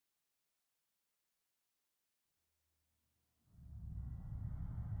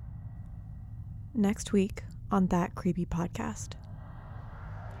next week on That Creepy Podcast.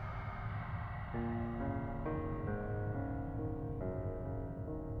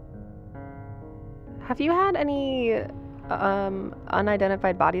 Have you had any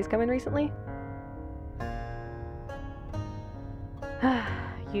unidentified bodies come in recently?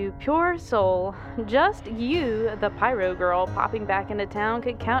 You pure soul. Just you, the pyro girl, popping back into town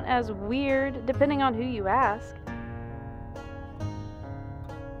could count as weird, depending on who you ask.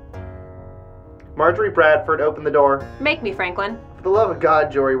 Marjorie Bradford, open the door. Make me, Franklin. For the love of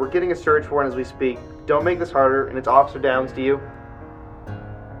God, Jory, we're getting a search warrant as we speak. Don't make this harder, and it's Officer Downs to you.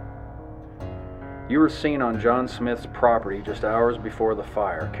 You were seen on John Smith's property just hours before the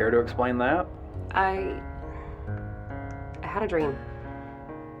fire. Care to explain that? I had a dream.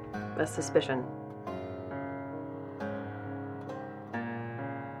 A suspicion.